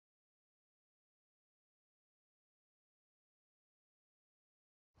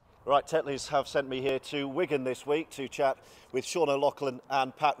Right, Tetleys have sent me here to Wigan this week to chat with Sean O'Loughlin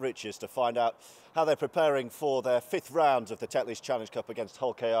and Pat Riches to find out how they're preparing for their fifth round of the Tetleys Challenge Cup against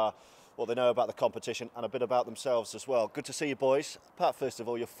Hull KR, what they know about the competition and a bit about themselves as well. Good to see you boys. Pat, first of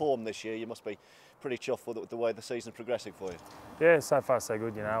all, your form this year, you must be pretty chuffed with the way the season's progressing for you. Yeah, so far so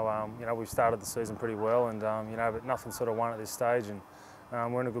good. We've started the season pretty well, and but nothing sort of won at this stage, and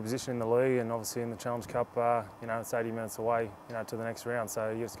we're in a good position in the league, and obviously in the Challenge Cup. It's 80 minutes away, to the next round, so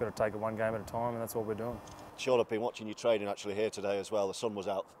you just got to take it one game at a time, and that's what we're doing. Sean, I've been watching you training actually here today as well. The sun was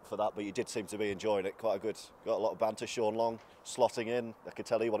out for that, but you did seem to be enjoying it. Quite a good, got a lot of banter. Sean Long slotting in. I could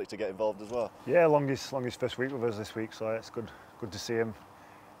tell he wanted to get involved as well. Yeah, longest first week with us this week, so it's good to see him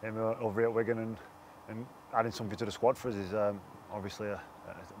over here at Wigan and adding something to the squad for us. He's obviously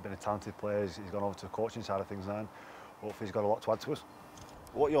been a talented player. He's gone over to the coaching side of things now, and hopefully he's got a lot to add to us.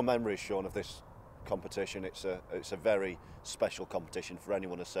 What are your memories, Sean, of this competition? It's a very special competition for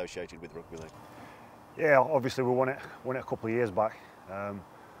anyone associated with rugby league. Yeah, obviously we won it a couple of years back. That,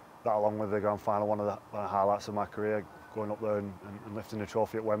 along with the grand final, one of the highlights of my career, going up there and lifting the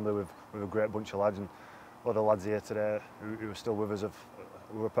trophy at Wembley with a great bunch of lads, and a lot of lads here today who are still with us.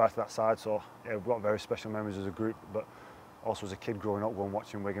 We were part of that side, so yeah, we've got very special memories as a group. But also as a kid growing up, going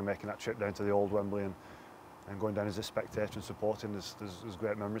watching Wigan making that trip down to the old Wembley and going down as a spectator and supporting, there's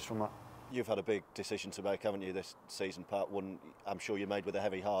great memories from that. You've had a big decision to make, haven't you, this season, Pat? One I'm sure you made with a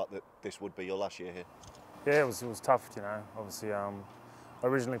heavy heart, that this would be your last year here. Yeah, it was tough, Obviously, I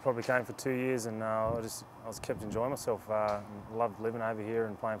originally probably came for 2 years, and I was kept enjoying myself. Loved living over here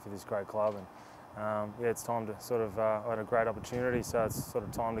and playing for this great club. And it's time to I had a great opportunity, so it's sort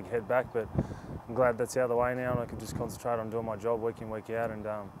of time to head back. But I'm glad that's out of the way now, and I can just concentrate on doing my job week in, week out. And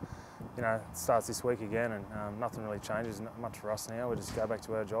it starts this week again, and nothing really changes much for us now. We just go back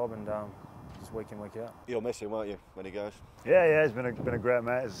to our job and just week in, week out. You'll miss him, won't you, when he goes? Yeah, he's been a great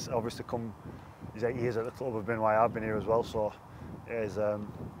mate. He's obviously he's 8 years at the club. I've been while I've been here as well. So yeah,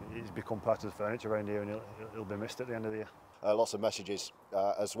 he's become part of the furniture around here, and he'll be missed at the end of the year. Lots of messages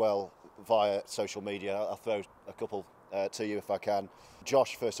as well via social media. I'll throw a couple to you if I can.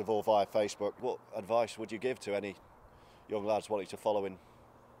 Josh, first of all, via Facebook. What advice would you give to any young lads wanting to follow in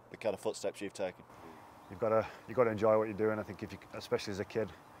the kind of footsteps you've taken? You've got to enjoy what you're doing. I think if you, especially as a kid,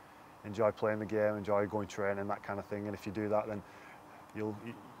 enjoy playing the game, enjoy going training, that kind of thing. And if you do that, then you'll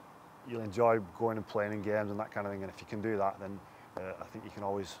enjoy going and playing in games and that kind of thing. And if you can do that, then I think you can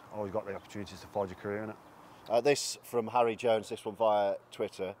always got the opportunities to forge your career in it. This from Harry Jones, this one via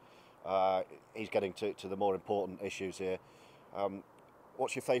Twitter. He's getting to the more important issues here.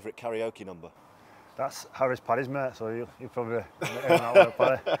 What's your favourite karaoke number? That's Harry's Paddy's, mate, so you'll probably earn that one at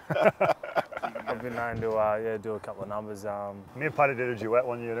Paddy. I've been known to do a couple of numbers. Me and Paddy did a duet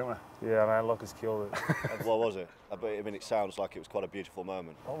one year, didn't we? Yeah, man, Locker's killed it. What was it? I mean, it sounds like it was quite a beautiful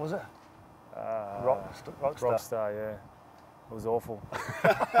moment. What was it? Rockstar, yeah. It was awful.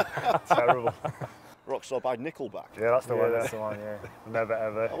 Terrible. Rockstar by Nickelback. Yeah, that's the one. That's the one. Yeah. Never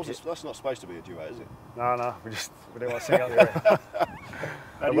ever. That's not supposed to be a duet, is it? No. We didn't want to sing out there.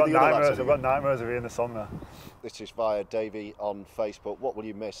 I've got nightmares of hearing the song now. This is via Davey on Facebook. What will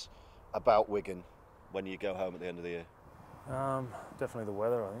you miss about Wigan when you go home at the end of the year? Definitely the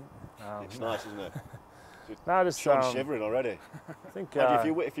weather, I think. It's nice, isn't it? No, just Sean's shivering already. I think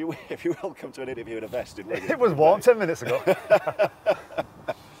if you will come to an interview in a vest in Wigan. It was warm 10 minutes ago.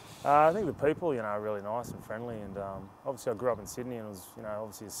 I think the people, are really nice and friendly, and obviously I grew up in Sydney, and it was,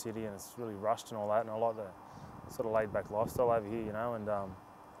 obviously a city, and it's really rushed and all that, and I like the sort of laid-back lifestyle over here, and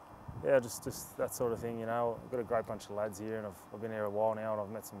yeah, just that sort of thing, I've got a great bunch of lads here, and I've been here a while now, and I've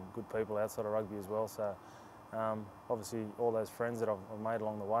met some good people outside of rugby as well. So obviously all those friends that I've made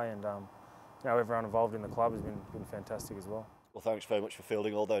along the way, and everyone involved in the club has been fantastic as well. Well, thanks very much for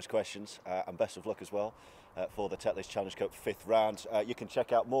fielding all those questions, and best of luck as well for the Tetleys Challenge Cup 5th round. You can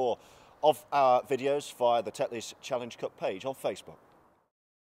check out more of our videos via the Tetleys Challenge Cup page on Facebook.